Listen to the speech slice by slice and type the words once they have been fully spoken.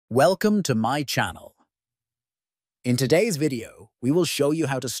Welcome to my channel. In today's video, we will show you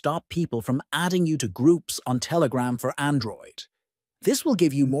how to stop people from adding you to groups on Telegram for Android. This will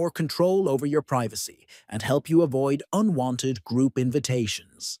give you more control over your privacy and help you avoid unwanted group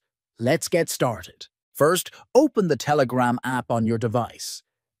invitations. Let's get started. First, open the Telegram app on your device.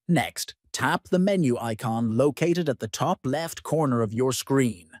 Next, tap the menu icon located at the top left corner of your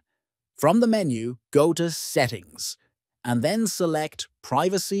screen. From the menu, go to Settings, and then select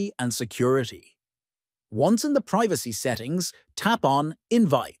Privacy and Security. Once in the privacy settings, tap on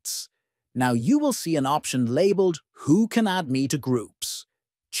Invites. Now you will see an option labeled Who can add me to groups?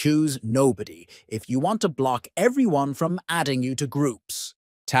 Choose Nobody if you want to block everyone from adding you to groups.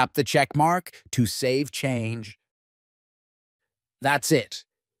 Tap the check mark to save change. That's it.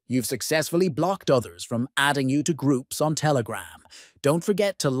 You've successfully blocked others from adding you to groups on Telegram. Don't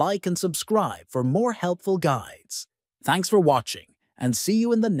forget to like and subscribe for more helpful guides. Thanks for watching, and see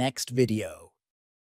you in the next video.